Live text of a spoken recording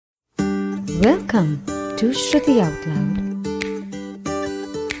Welcome to Shruti Out Loud.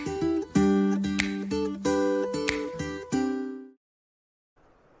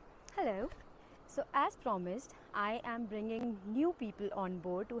 Hello. So as promised, I am bringing new people on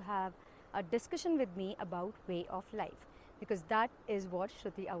board to have a discussion with me about way of life, because that is what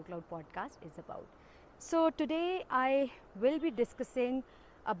Shruti Out Loud podcast is about. So today I will be discussing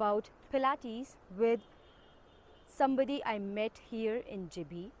about Pilates with somebody I met here in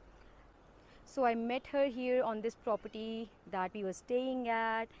Jibhi. So I met her here on this property that we were staying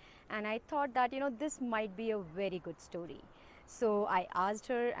at, and I thought that this might be a very good story. So I asked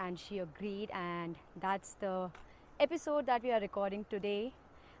her and she agreed, and that's the episode that we are recording today.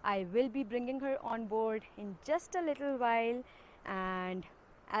 I will be bringing her on board in just a little while, and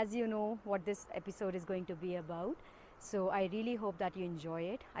as you know what this episode is going to be about. So I really hope that you enjoy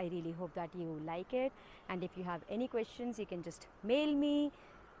it. I really hope that you like it, and if you have any questions you can just mail me,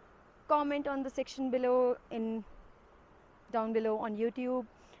 comment on the section below down below on YouTube,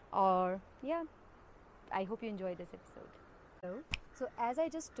 or I hope you enjoy this episode. So as I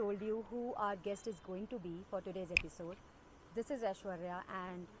just told you who our guest is going to be for today's episode, this is Aishwarya,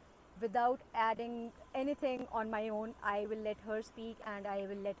 and without adding anything on my own, I will let her speak and I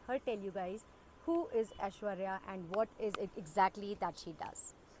will let her tell you guys who is Aishwarya and what is it exactly that she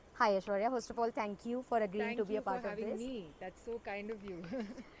does. Hi Aishwarya, first of all, thank you for agreeing to be a part of this. Thank you for having me. That's so kind of you.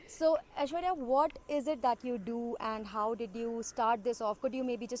 So Aishwarya, what is it that you do and how did you start this off? Could you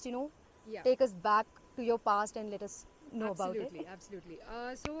maybe just take us back to your past and let us know about it? Absolutely.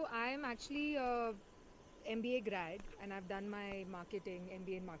 So I am actually a MBA grad and I've done my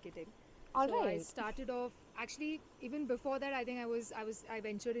MBA in marketing. I started off, actually even before that I think I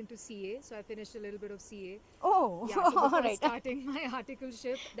ventured into CA, so I finished a little bit of CA. Oh, yeah, so before starting my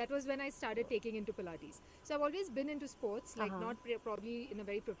articleship, that was when I started taking into Pilates. So I've always been into sports, like not probably in a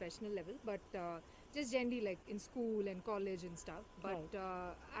very professional level, but just generally like in school and college and stuff. But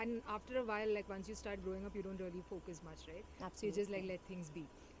and after a while, like once you start growing up, you don't really focus much, right? Absolutely. So you just like let things be.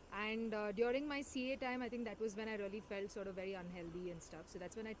 And during my CA time, I think that was when I really felt sort of very unhealthy and stuff. So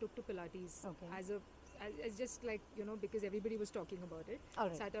that's when I took to Pilates as just like, because everybody was talking about it.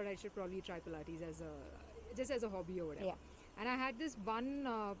 So I thought I should probably try Pilates as a hobby or whatever. Yeah. And I had this one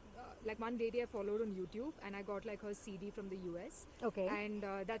lady I followed on YouTube, and I got like her CD from the US. Okay. And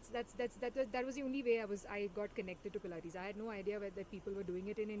that was the only way I got connected to Pilates. I had no idea whether people were doing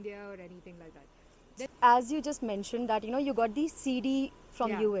it in India or anything like that. As you just mentioned that you got the CD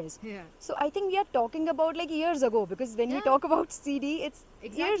from US. Yeah. So I think we are talking about like years ago, because when we talk about CD, it's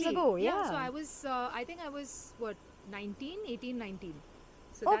years ago. Yeah. So I was I think I was 18, 19.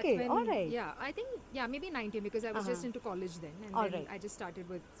 So okay, that's when, all right. Yeah, I think maybe 19, because I was just into college then, and then I just started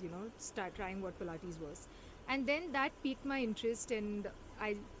with start trying what Pilates was, and then that piqued my interest, and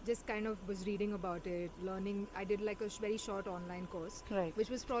I just kind of was reading about it, learning. I did like a very short online course,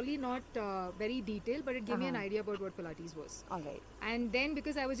 which was probably not very detailed, but it gave me an idea about what Pilates was. All right. And then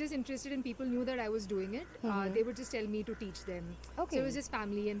because I was just interested and people knew that I was doing it, they would just tell me to teach them. Okay. So it was just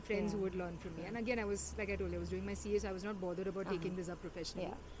family and friends who would learn from me. And again, I was, like I told you, I was doing my CA, so I was not bothered about taking this up professionally.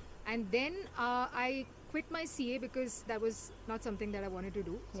 Yeah. And then I quit my CA because that was not something that I wanted to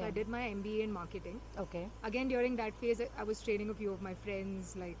do. So I did my MBA in marketing. Okay. Again, during that phase, I was training a few of my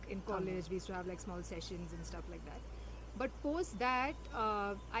friends, like in college. We used to have like small sessions and stuff like that. But post that,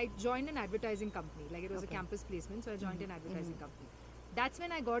 I joined an advertising company. Like it was a campus placement, so I joined an advertising company. That's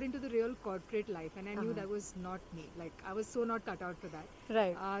when I got into the real corporate life, and I knew that was not me. Like I was so not cut out for that.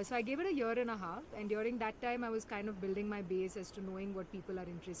 Right. So I gave it a year and a half, and during that time I was kind of building my base as to knowing what people are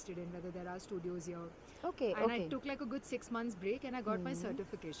interested in, whether there are studios here. Okay. And I took like a good 6 months break, and I got my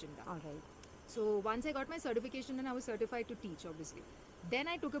certification done. All right. So once I got my certification, then I was certified to teach, obviously. Then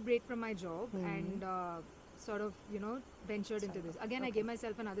I took a break from my job and sort of ventured into this. Again, I gave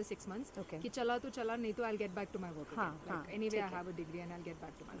myself another 6 months. Okay. Ki chala to chala, nahi to I'll get back to my work again. Anyway, I have a degree and I'll get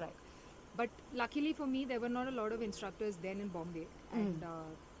back to my work. But luckily for me, there were not a lot of instructors then in Bombay, and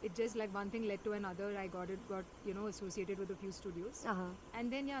it just like one thing led to another. I got associated with a few studios,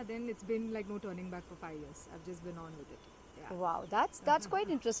 and then then it's been like no turning back for 5 years. I've just been on with it. Yeah. Wow, that's quite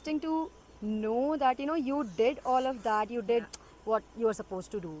interesting to know that you did all of that. You did what you were supposed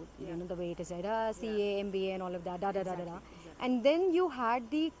to do. The way it is said, CA, MBA, and all of that. Exactly. And then you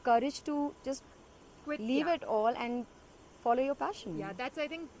had the courage to just leave it all and follow your passion. Yeah, that's I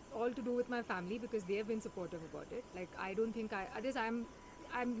think all to do with my family, because they have been supportive about it. Like I don't think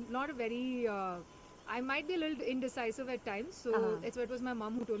I'm not a very I might be a little indecisive at times, so it was my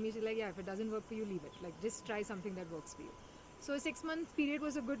mom who told me, she's like, if it doesn't work for you, leave it. Like just try something that works for you. So a 6-month period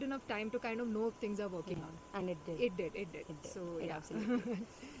was a good enough time to kind of know if things are working out. And it did. It did. So absolutely.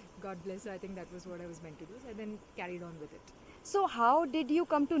 God bless her, I think that was what I was meant to do. So I then carried on with it. So how did you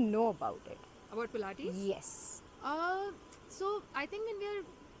come to know about it? About Pilates? Yes. So I think when we are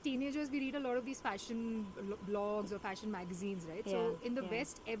teenagers, we read a lot of these fashion blogs or fashion magazines, right? So in the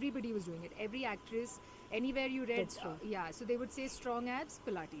West, everybody was doing it. Every actress, anywhere you read, so they would say strong abs,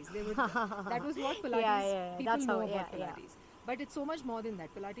 Pilates. They would that was what Pilates people that's know about Pilates. But it's so much more than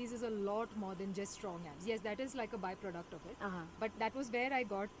that. Pilates is a lot more than just strong abs. Yes, that is like a byproduct of it. But that was where I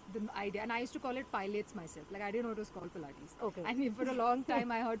got the idea. And I used to call it pilates myself. Like, I didn't know it was called Pilates. Okay. And for a long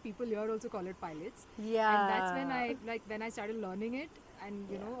time, I heard people here also call it pilates. Yeah. And that's when I started learning it. And,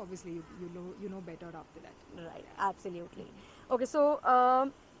 you know, obviously, you know better after that. Right. Absolutely. Okay,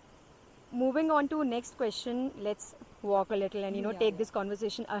 so moving on to next question, let's walk a little and take this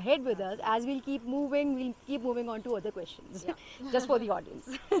conversation ahead with us. As we'll keep moving on to other questions just for the audience.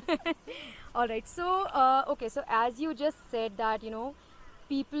 All right, so so as you just said that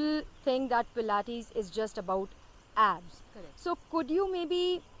people think that Pilates is just about abs. Correct. So could you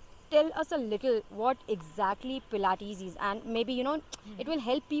maybe tell us a little what exactly Pilates is, and maybe it will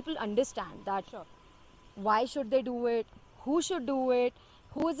help people understand that why should they do it, who should do it,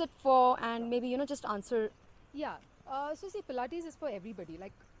 who is it for, and maybe just answer. So see, Pilates is for everybody.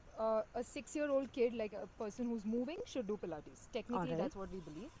 Like a 6-year-old kid, like a person who's moving, should do Pilates. Technically, that's what we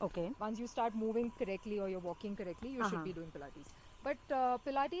believe. Okay. Once you start moving correctly or you're walking correctly, you should be doing Pilates. But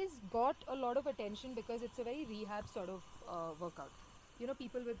Pilates got a lot of attention because it's a very rehab sort of workout. You know,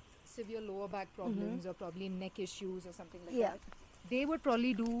 people with severe lower back problems or probably neck issues or something like that, they would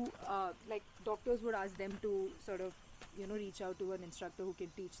probably do, like doctors would ask them to sort of, reach out to an instructor who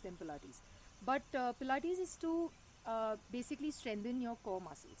can teach them Pilates. But Pilates is to basically strengthen your core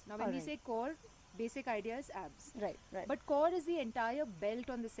muscles. Now, when we say core, basic idea is abs. Right. But core is the entire belt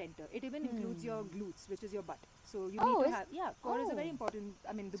on the center. It even includes your glutes, which is your butt. So you need to have, core is a very important,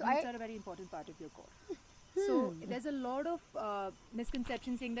 the glutes are a very important part of your core. So there's a lot of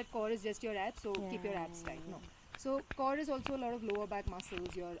misconceptions saying that core is just your abs, so keep your abs tight. No. So core is also a lot of lower back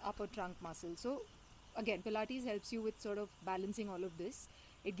muscles, your upper trunk muscles. So again, Pilates helps you with sort of balancing all of this.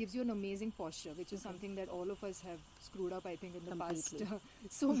 It gives you an amazing posture, which is something that all of us have screwed up, I think, in the past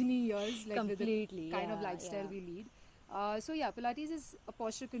so many years, like with the kind of lifestyle we lead. So Pilates is a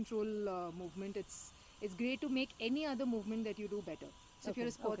posture control movement. It's great to make any other movement that you do better. So if you're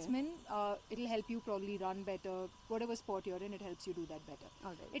a sportsman, it'll help you probably run better. Whatever sport you're in, it helps you do that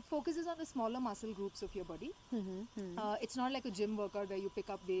better. It focuses on the smaller muscle groups of your body. It's not like a gym workout where you pick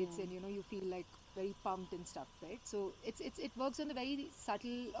up weights and you feel like very pumped and stuff, right? So it works on the very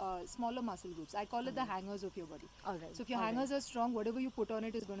subtle, smaller muscle groups. I call it the hangers of your body. So if your hangers are strong, whatever you put on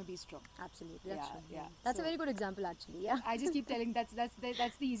it is going to be strong. Absolutely. That's a very good example, actually. Yeah. I just keep telling that's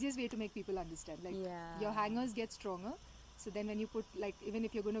the easiest way to make people understand. Like your hangers get stronger. So then when you put, like, even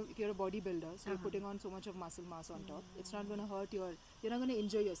if you're a bodybuilder, so you're putting on so much of muscle mass on top, it's not going to hurt you're not going to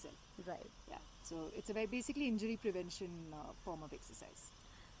injure yourself. Right. Yeah. So it's a very basically injury prevention form of exercise.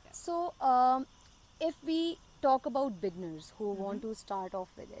 Yeah. So if we talk about beginners who want to start off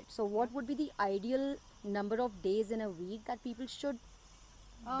with it, so what would be the ideal number of days in a week that people should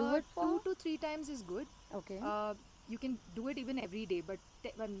do it for? 2 to 3 times is good. Okay. You can do it even every day, but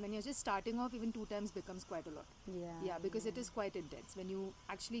when you're just starting off, even 2 times becomes quite a lot. Yeah, because it is quite intense. When you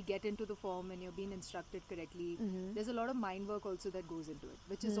actually get into the form and you're being instructed correctly, there's a lot of mind work also that goes into it,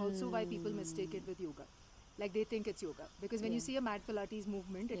 which is also why people mistake it with yoga. Like, they think it's yoga. Because when you see a mat Pilates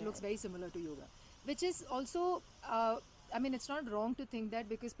movement, it looks very similar to yoga. Which is also, it's not wrong to think that,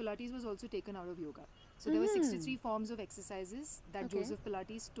 because Pilates was also taken out of yoga. So there were 63 forms of exercises that Joseph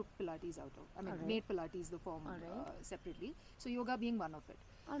Pilates took Pilates out of. Made Pilates the form separately. So yoga being one of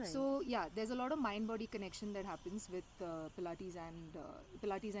it. So there's a lot of mind-body connection that happens with Pilates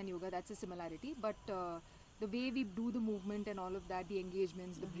and yoga. That's a similarity. But the way we do the movement and all of that, the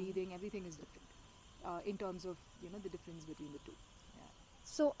engagements, the breathing, everything is different in terms of the difference between the two. Yeah.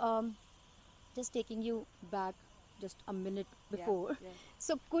 So just taking you back just a minute before.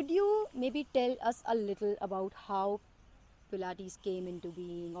 So could you maybe tell us a little about how Pilates came into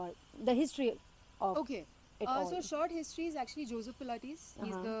being, or the history of it all? So short history is actually Joseph Pilates.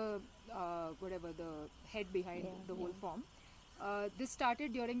 He's the the head behind the whole form. This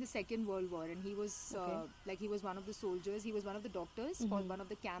started during the Second World War, and he was he was one of the soldiers. He was one of the doctors for one of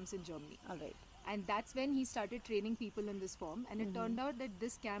the camps in Germany. And that's when he started training people in this form. And it turned out that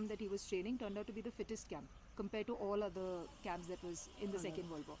this camp that he was training turned out to be the fittest camp compared to all other camps that was in the Second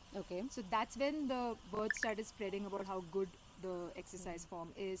World War. So that's when the word started spreading about how good the exercise form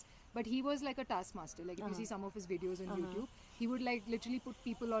is. But he was like a taskmaster. Like, if you see some of his videos on YouTube, he would like literally put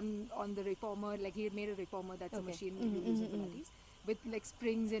people on the reformer. Like, he had made a reformer, that's a machine he uses in Pilates. with like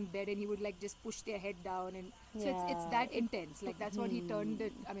springs in bed, and he would like just push their head down, and so it's that intense. Like that's what he turned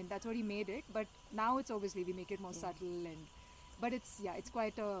it. I mean, that's what he made it. But now it's obviously we make it more subtle, and but it's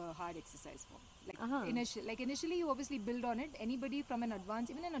quite a hard exercise form. Like initially you obviously build on it. Anybody from an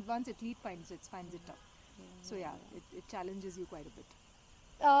advanced, even an advanced athlete finds it tough. So yeah, it challenges you quite a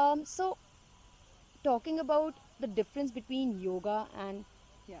bit. So talking about the difference between yoga and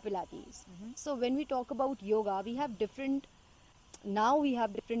Pilates. So when we talk about yoga, we have different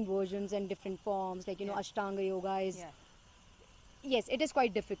versions and different forms, like Ashtanga yoga is yes, it is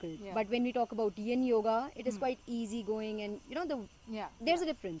quite difficult, but when we talk about yin yoga, it is quite easy going, and there's a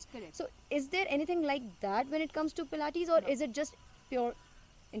difference. Correct. So is there anything like that when it comes to Pilates, or is it just pure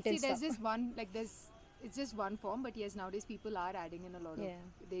intense there's stuff? this one, like it's just one form, but yes, nowadays people are adding in a lot of,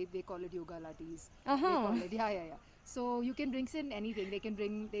 they call it yoga lattes. They call it, so you can bring in anything.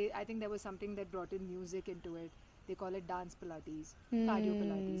 I think there was something that brought in music into it. They call it dance Pilates, cardio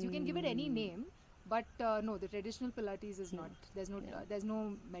Pilates. You can give it any name, but no, the traditional Pilates is not. There's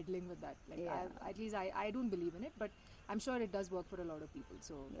no meddling with that. Like at least I don't believe in it, but I'm sure it does work for a lot of people.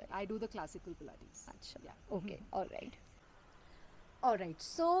 So I do the classical Pilates. Achha. Yeah. Okay. All right.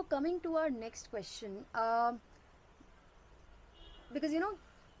 So coming to our next question, because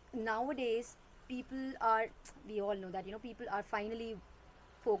nowadays we all know that people are finally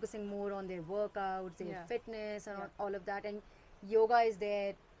focusing more on their workouts, their fitness, and all of that, and yoga is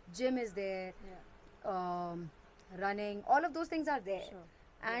there, gym is there, running, all of those things are there,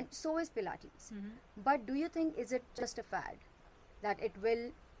 and so is Pilates. But do you think is it just a fad that it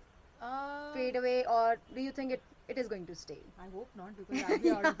will fade away, or do you think it is going to stay? I hope not, because I'll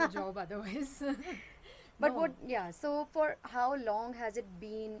be out of a job otherwise. But so for how long has it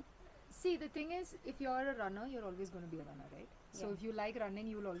been? See, the thing is, if you're a runner, you're always going to be a runner, right? So if you like running,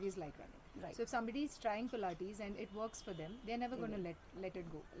 you will always like running. Right. So if somebody is trying Pilates and it works for them, they're never going to let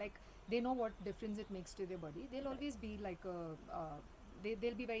it go. Like, they know what difference it makes to their body. They'll always be like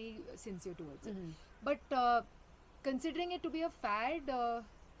they'll be very sincere towards it. But considering it to be a fad,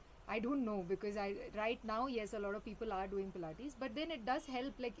 I don't know, because right now, yes, a lot of people are doing Pilates, but then it does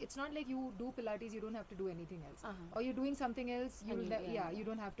help. Like, it's not like you do Pilates, you don't have to do anything else, or you're doing something else, you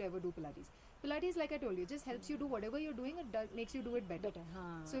don't have to ever do Pilates. Pilates, like I told you, just helps you do whatever you're doing. It makes you do it better.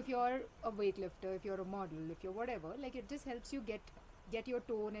 So if you're a weightlifter, if you're a model, if you're whatever, like, it just helps you get your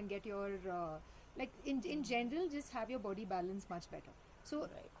tone and get your like in general, just have your body balance much better. So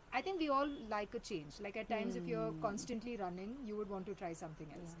I think we all like a change. Like, at times, if you're constantly running, you would want to try something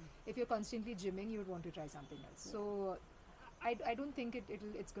else. If you're constantly gymming, you would want to try something else. So I don't think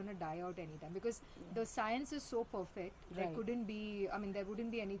it's going to die out anytime, because the science is so perfect. There couldn't be, I mean, there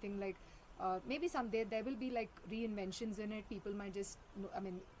wouldn't be anything like, maybe someday there will be like reinventions in it. People might just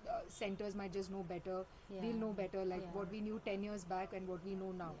centers might just know better. We'll know better, like what we knew 10 years back and what we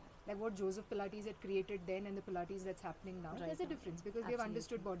know now. Like what Joseph Pilates had created then and the Pilates that's happening now, there's a difference, because they've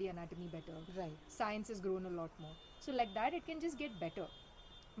understood body anatomy better. Science has grown a lot more. So like that, it can just get better.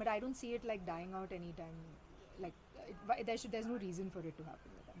 But I don't see it like dying out anytime. Like there's no reason for it to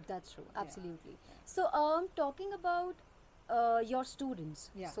happen like that. That's true. Absolutely. So talking about your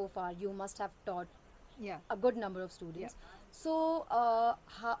students, so far you must have taught a good number of students. So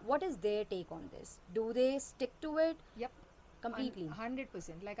what is their take on this? Do they stick to it? Yep. Completely.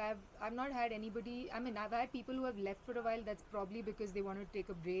 100%. Like I've not had anybody, I mean, I've had people who have left for a while. That's probably because they wanted to take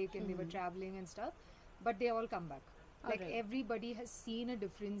a break and they were traveling and stuff, but they all come back. Like everybody has seen a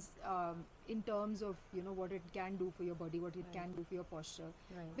difference in terms of what it can do for your body, what it can do for your posture.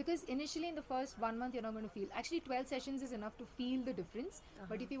 Because initially in the first 1 month you're not going to feel. Actually 12 sessions is enough to feel the difference.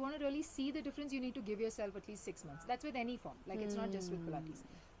 But if you want to really see the difference, you need to give yourself at least 6 months. That's with any form. Like it's not just with Pilates.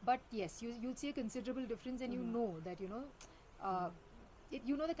 But yes, you'll see a considerable difference, and you know that you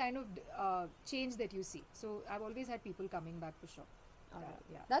know the kind of change that you see. So I've always had people coming back for sure.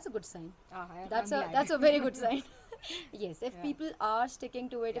 That's a good sign. That's a very good sign. Yes, if people are sticking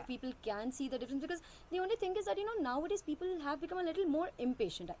to it, if people can see the difference, because the only thing is that nowadays people have become a little more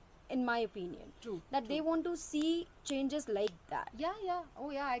impatient, in my opinion. True. They want to see changes like that.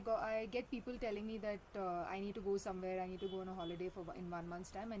 Oh yeah, I get people telling me that I need to go somewhere, I need to go on a holiday in 1 month's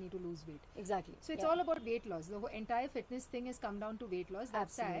time, I need to lose weight. Exactly. So it's all about weight loss. The whole entire fitness thing has come down to weight loss.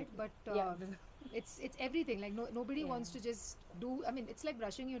 That's sad, but it's everything. Like nobody wants to just do, I mean, it's like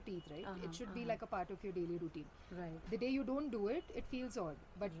brushing your teeth, right? It should be like a part of your daily routine. The day you don't do it, it feels odd,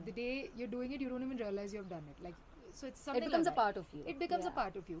 but the day you're doing it, you don't even realize you've done it. Like, so it's something it becomes like a part of you. It becomes a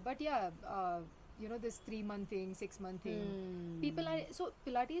part of you. But this 3-month thing, 6-month thing. People are, so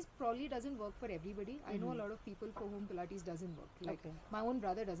Pilates probably doesn't work for everybody. I know a lot of people for whom Pilates doesn't work. Like my own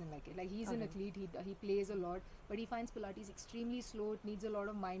brother doesn't like it. Like he's an athlete, he plays a lot, but he finds Pilates extremely slow. It needs a lot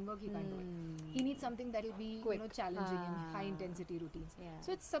of mind work. He can't do it. He needs something that will be challenging and high intensity routines.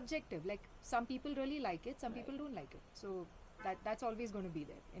 So it's subjective. Like some people really like it, some people don't like it. So that's always going to be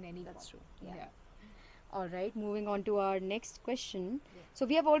there in any form. That's true. Yeah. All right, moving on to our next question. So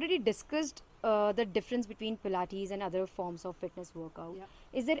we have already discussed the difference between Pilates and other forms of fitness workout.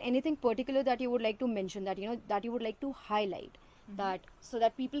 Is there anything particular that you would like to mention, that that you would like to highlight, that so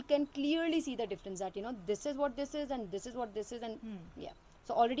that people can clearly see the difference, that this is what this is and this is what this is, and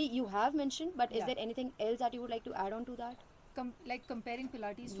so already you have mentioned, but is there anything else that you would like to add on to that? Like comparing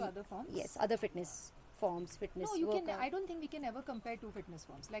Pilates to other forms? Yes, other fitness forms, fitness workout. I don't think we can ever compare two fitness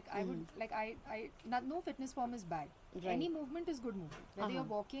forms. Like I would, no fitness form is bad. Any movement is good movement. Whether you're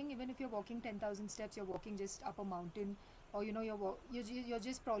walking, even if you're walking 10,000 steps, you're walking just up a mountain, or you're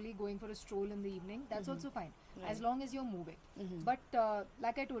just probably going for a stroll in the evening, that's also fine, as long as you're moving. But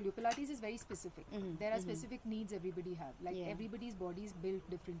like I told you, Pilates is very specific. There are specific needs everybody have. Like everybody's body is built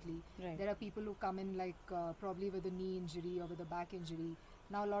differently. There are people who come in like probably with a knee injury or with a back injury.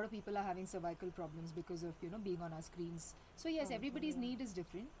 Now a lot of people are having cervical problems because of being on our screens. So yes, everybody's need is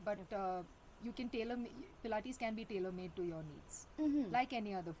different, but you can Pilates can be tailor-made to your needs, like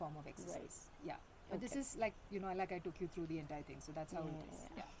any other form of exercise. But this is like like I took you through the entire thing, so that's how it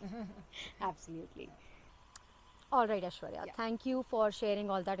is. Absolutely. All right, Aishwarya, thank you for sharing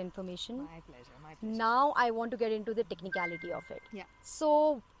all that information. My pleasure. Now I want to get into the technicality of it.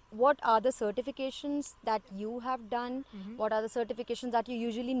 So what are the certifications that you have done? What are the certifications that you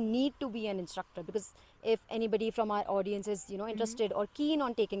usually need to be an instructor? Because if anybody from our audience is interested or keen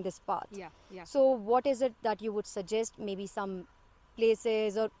on taking this path, so what is it that you would suggest? Maybe some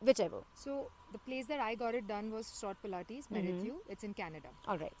places or whichever. So the place that I got it done was Short Pilates, Merrithew. It's in Canada.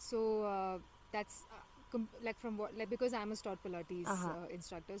 All right. So that's because I'm a Stott Pilates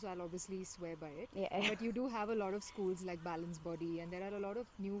instructor, so I'll obviously swear by it. But you do have a lot of schools like Balance Body, and there are a lot of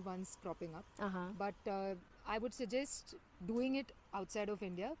new ones cropping up. But I would suggest doing it outside of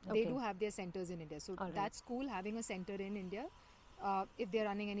India. They do have their centers in India. So that school having a center in India, if they're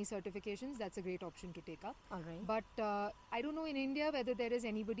running any certifications, that's a great option to take up. But I don't know in India whether there is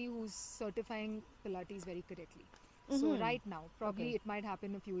anybody who's certifying Pilates very correctly. So right now, probably it might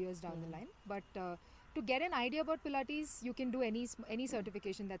happen a few years down the line. But to get an idea about Pilates, you can do any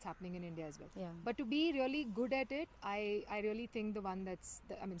certification that's happening in India as well. But to be really good at it, I really think the one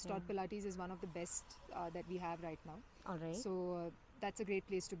Stott Pilates is one of the best that we have right now. So that's a great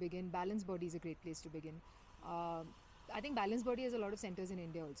place to begin. Balance Body is a great place to begin. I think Balance Body has a lot of centers in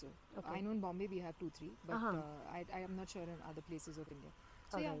India also. I know in Bombay we have 2-3, but I am not sure in other places of India.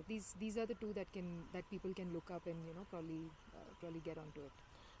 So these are the two that people can look up and probably get onto it.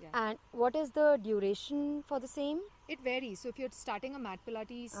 And what is the duration for the same? It varies. So if you're starting a mat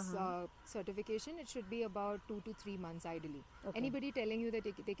Pilates certification, it should be about 2 to 3 months ideally. Anybody telling you that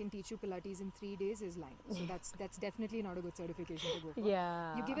they can teach you Pilates in 3 days is lying. So that's definitely not a good certification to go for.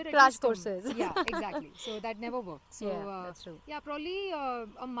 You give it a crash courses. Exactly. So that never works. So that's true. Probably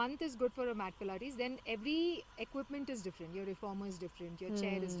a month is good for a mat Pilates. Then every equipment is different. Your reformer is different. Your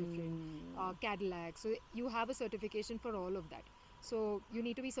chair is different. Cadillac. So you have a certification for all of that. So you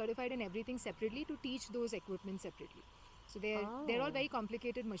need to be certified in everything separately to teach those equipment separately. So they're all very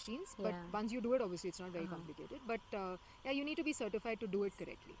complicated machines, but once you do it, obviously it's not very complicated. But you need to be certified to do it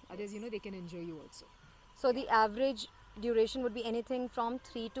correctly. Otherwise, they can injure you also. So the average duration would be anything from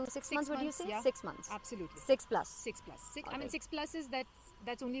 3 to 6 months, would you say? 6 months. Absolutely. 6 plus. 6 plus. 6 plus is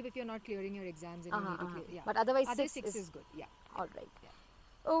that's only if you're not clearing your exams and you need to clear. But otherwise, other 6 is good. All right.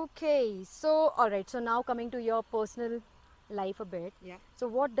 Okay. So now coming to your personal life a bit. So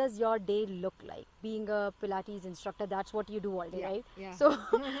what does your day look like? Being a Pilates instructor, that's what you do all day, right? So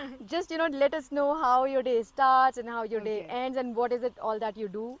just let us know how your day starts and how your day ends, and what is it all that you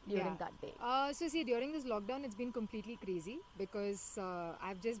do during that day. So see, during this lockdown it's been completely crazy because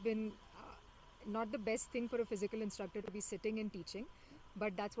I've just been not the best thing for a physical instructor to be sitting and teaching,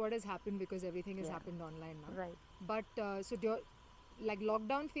 but that's what has happened because everything has happened online now. But like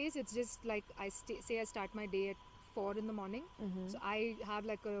lockdown phase, it's just like I start my day at 4 in the morning. So I have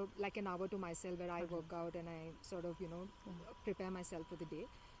like an hour to myself where I work out and I sort of prepare myself for the day.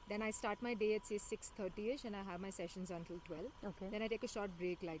 Then I start my day at say 6:30ish and I have my sessions until 12. Then I take a short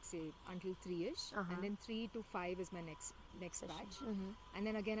break like say until 3ish, and then 3 to 5 is my next batch. And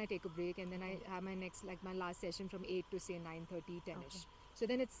then again I take a break, and then I have my last session from 8 to say 9:30, 10ish. So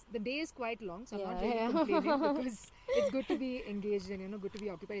then the day is quite long, so I'm not really complaining because it's good to be engaged and good to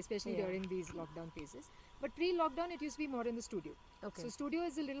be occupied, especially during these lockdown phases. But pre-lockdown, it used to be more in the studio. Okay. So studio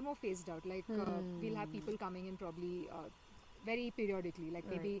is a little more phased out. Like we'll have people coming in probably very periodically. Like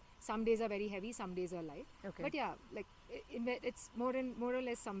maybe some days are very heavy, some days are light. Okay. But yeah, like it's more or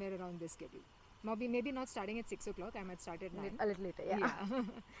less somewhere around this schedule. Maybe not starting at 6 o'clock. I might start at 9. A little later, yeah.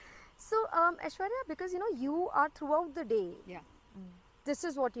 So, Aishwarya, because you are throughout the day. Yeah. This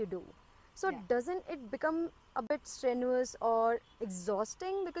is what you do. So Yeah. doesn't it become a bit strenuous or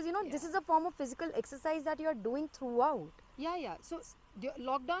exhausting? Because this is a form of physical exercise that you are doing throughout. Yeah. So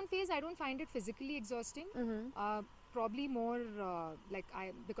lockdown phase, I don't find it physically exhausting. Probably more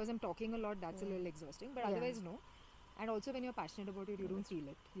because I'm talking a lot, that's a little exhausting. But otherwise, no. And also when you're passionate about it, you don't feel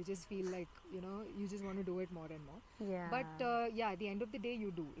it. You just feel like, you just want to do it more and more. Yeah. But at the end of the day,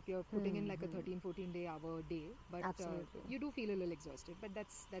 you do. If you're putting in like a 13-14 hour day, but Absolutely. you do feel a little exhausted. But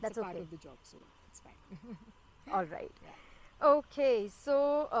that's a part okay. of the job, so it's fine. All right. Yeah. Okay.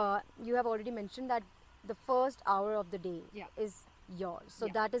 So you have already mentioned that the first hour of the day is yours. So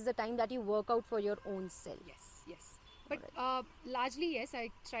that is the time that you work out for your own self. Yes. But largely, yes, I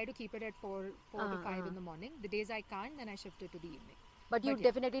try to keep it at 4 to 5 in the morning. The days I can't, then I shift it to the evening. But you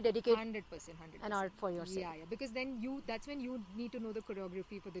definitely dedicate 100%. an hour for yourself. Yeah, because then that's when you need to know the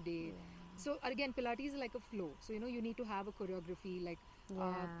choreography for the day. So again, Pilates is like a flow. So you need to have a choreography. Like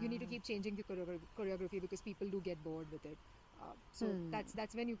you need to keep changing the choreography because people do get bored with it. So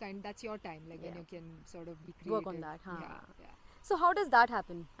that's when that's your time. Like when you can sort of be creative. Work on that. Huh? Yeah. So how does that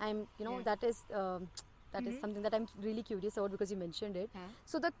happen? That is something that I'm really curious about because you mentioned it.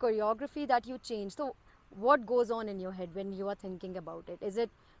 So the choreography that you change, so what goes on in your head when you are thinking about it? Is it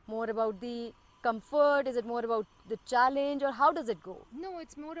more about the comfort? Is it more about the challenge, or how does it go? No,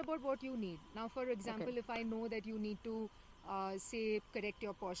 it's more about what you need. Now, for example, if I know that you need to say correct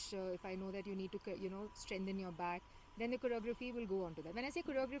your posture, if I know that you need to strengthen your back, then the choreography will go on to that. When I say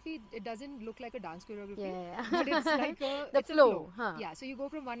choreography, it doesn't look like a dance choreography, but it's like the flow. Huh? Yeah, so you go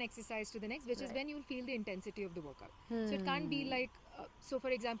from one exercise to the next, which is when you'll feel the intensity of the workout. So it can't be like, so for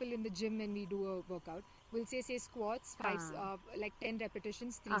example, in the gym when we do a workout, we'll say squats, 10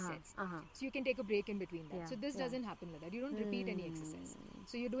 repetitions, 3 sets. So you can take a break in between that. So this doesn't happen like that. You don't repeat any exercise.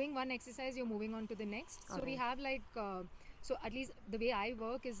 So you're doing one exercise, you're moving on to the next. So we have like, so at least the way I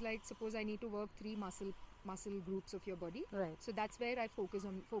work is like, suppose I need to work 3 muscle groups of your body. Right. So that's where I focus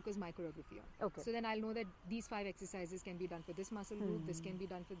my choreography on. Okay. So then I'll know that these 5 exercises can be done for this muscle group, this can be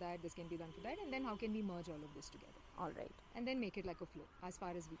done for that, this can be done for that, and then how can we merge all of this together? All right. And then make it like a flow as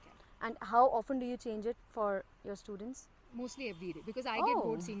far as we can. And how often do you change it for your students? Mostly every day, because I get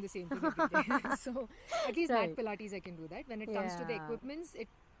bored seeing the same thing every day. So at least mat Pilates I can do that. When it comes to the equipments, it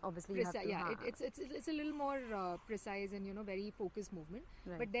obviously you have to, it's a little more precise and very focused movement.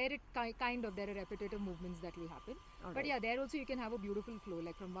 Right. But there there are repetitive movements that will happen. But there also you can have a beautiful flow,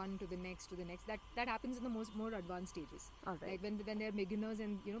 like from one to the next to the next. That happens in the more advanced stages. Like when they're beginners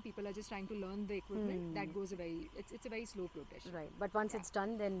and people are just trying to learn the equipment, that goes it's a very slow progression. Right. But once it's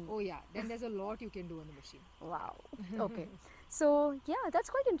done, then then there's a lot you can do on the machine. Wow. Okay. So that's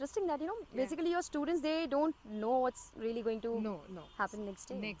quite interesting that basically your students, they don't know what's really going to happen next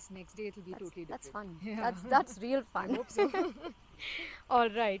day. Next day it will be totally different. That's fun. Yeah. That's real fun. I hope so. All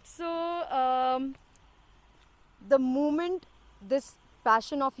right. So the moment this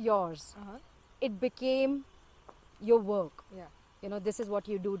passion of yours, it became your work. Yeah. This is what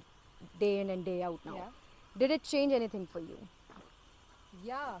you do day in and day out now. Yeah. Did it change anything for you?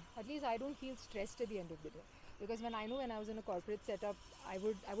 Yeah. At least I don't feel stressed at the end of the day. Because when I was in a corporate setup, I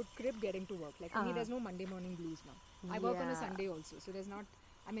would crib getting to work. Like for me, there's no Monday morning blues now. I work on a Sunday also, so there's not.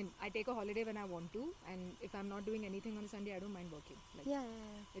 I mean, I take a holiday when I want to, and if I'm not doing anything on a Sunday, I don't mind working. Like,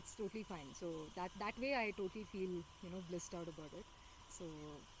 it's totally fine. So that way, I totally feel blissed out about it. So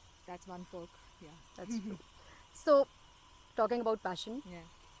that's one perk. Yeah, that's true. So, talking about passion,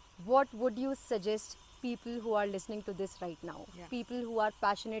 what would you suggest people who are listening to this right now? People who are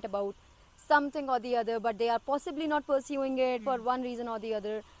passionate about something or the other, but they are possibly not pursuing it for one reason or the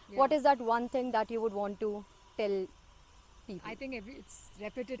other. What is that one thing that you would want to tell people? I think it's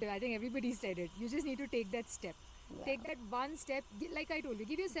repetitive. I think everybody said it. You just need to take that step. Take that one step. Like I told you,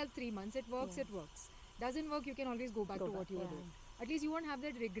 give yourself 3 months. It works, it works. Doesn't work, you can always go back to what you were doing. At least you won't have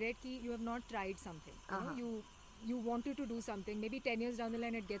that regret that you have not tried something. You wanted to do something. Maybe 10 years down the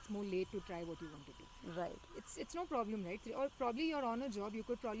line, it gets more late to try what you want to do. Right. It's no problem, right? Or probably you're on a job, you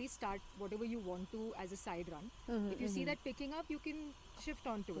could probably start whatever you want to as a side run. If you see that picking up, you can shift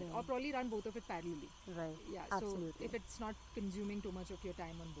on to it, or probably run both of it parallelly. Right. Yeah. Absolutely. So if it's not consuming too much of your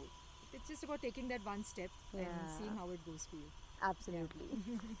time on both, it's just about taking that one step and seeing how it goes for you. Absolutely.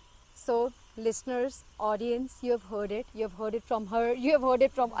 So, listeners, audience, you have heard it. You have heard it from her. You have heard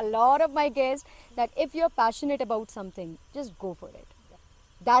it from a lot of my guests that if you're passionate about something, just go for it.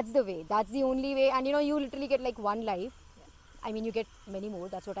 That's the way. That's the only way. And you literally get like one life. I mean, you get many more.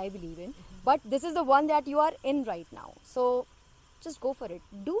 That's what I believe in. But this is the one that you are in right now. So, just go for it.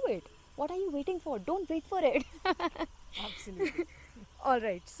 Do it. What are you waiting for? Don't wait for it. Absolutely. All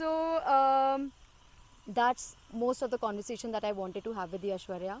right. So, that's most of the conversation that I wanted to have with you,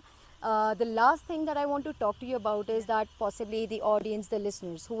 Aishwarya. The last thing that I want to talk to you about is that possibly the audience, the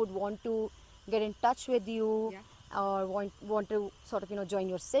listeners who would want to get in touch with you or want to sort of join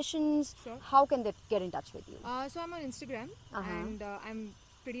your sessions, how can they get in touch with you? So I'm on Instagram and I'm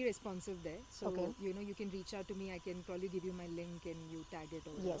pretty responsive there. So you can reach out to me. I can probably give you my link and you tag it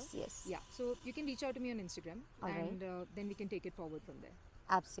over. Yes. Yeah. So you can reach out to me on Instagram and then we can take it forward from there.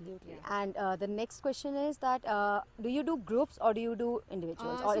 Absolutely. And the next question is that do you do groups or do you do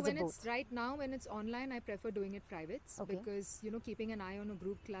individuals or is it both? Right now when it's online, I prefer doing it privates because keeping an eye on a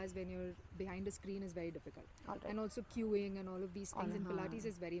group class when you're behind a screen is very difficult. And also queuing and all of these things in Pilates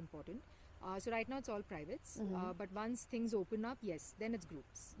is very important. So right now it's all privates, but once things open up, yes, then it's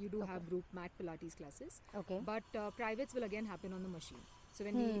groups. You do have group mat Pilates classes, but privates will again happen on the machine. So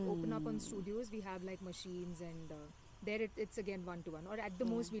when we open up on studios, we have like machines and there it's again one-to-one, or at the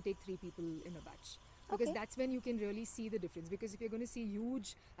most we take 3 people in a batch. Because that's when you can really see the difference. Because if you're going to see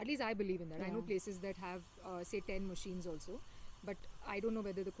huge, at least I believe in that. I know places that have say 10 machines also, but I don't know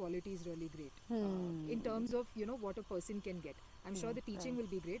whether the quality is really great in terms of what a person can get. I'm sure the teaching will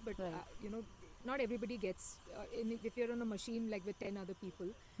be great, but not everybody gets if you're on a machine like with 10 other people,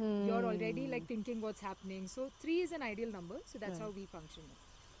 you're already like thinking what's happening. So 3 is an ideal number, so that's how we function.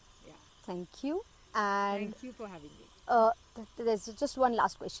 Thank you. And thank you for having me. There's just one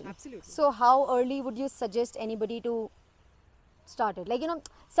last question. Absolutely. So how early would you suggest anybody to start it? Like,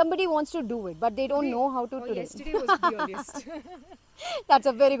 somebody wants to do it, but they don't know how to do it. Yesterday was the earliest. That's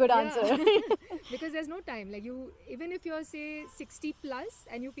a very good answer. Because there's no time. Like even if you're say 60 plus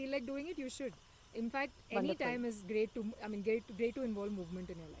and you feel like doing it, you should. In fact, any time is great to involve movement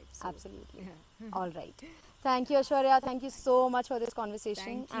in your life. So, absolutely. All right. Thank you, Aishwarya. Thank you so much for this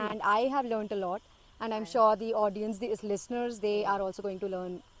conversation. And I have learned a lot. And I'm sure the audience, the listeners, they are also going to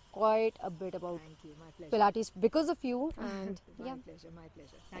learn quite a bit about Pilates because of you. And my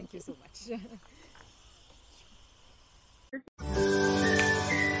pleasure. Thank you so much.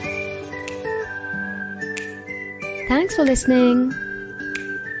 Thanks for listening.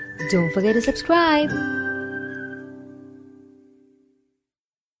 Don't forget to subscribe.